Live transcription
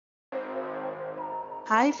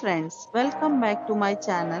Hi friends, welcome back to my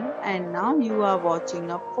channel and now you are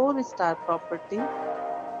watching a 4-star property.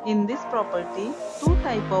 In this property, two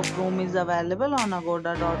type of room is available on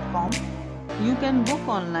agoda.com. You can book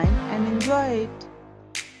online and enjoy it.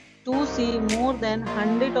 To see more than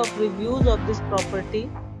 100 of reviews of this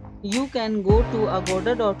property, you can go to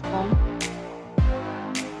agoda.com.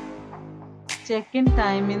 Check-in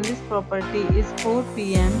time in this property is 4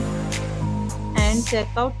 p.m. and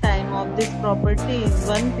checkout time of this property is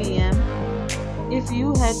 1 p.m. If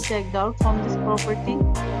you have checked out from this property,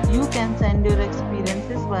 you can send your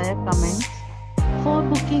experiences via comments. For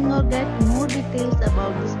booking or get more details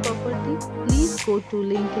about this property, please go to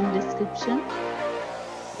link in description.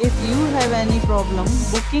 If you have any problem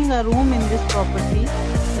booking a room in this property,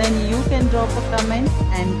 then you can drop a comment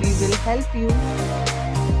and we will help you.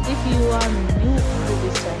 If you are new to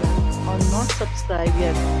this channel or not subscribed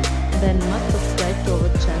yet, then must subscribe to our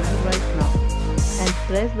channel right now and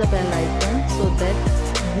press the bell icon so that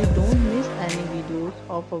you don't miss any videos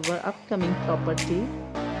of our upcoming property.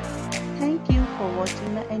 Thank you for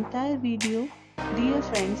watching the entire video. Dear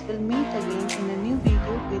friends, we'll meet again in a new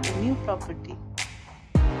video with a new property.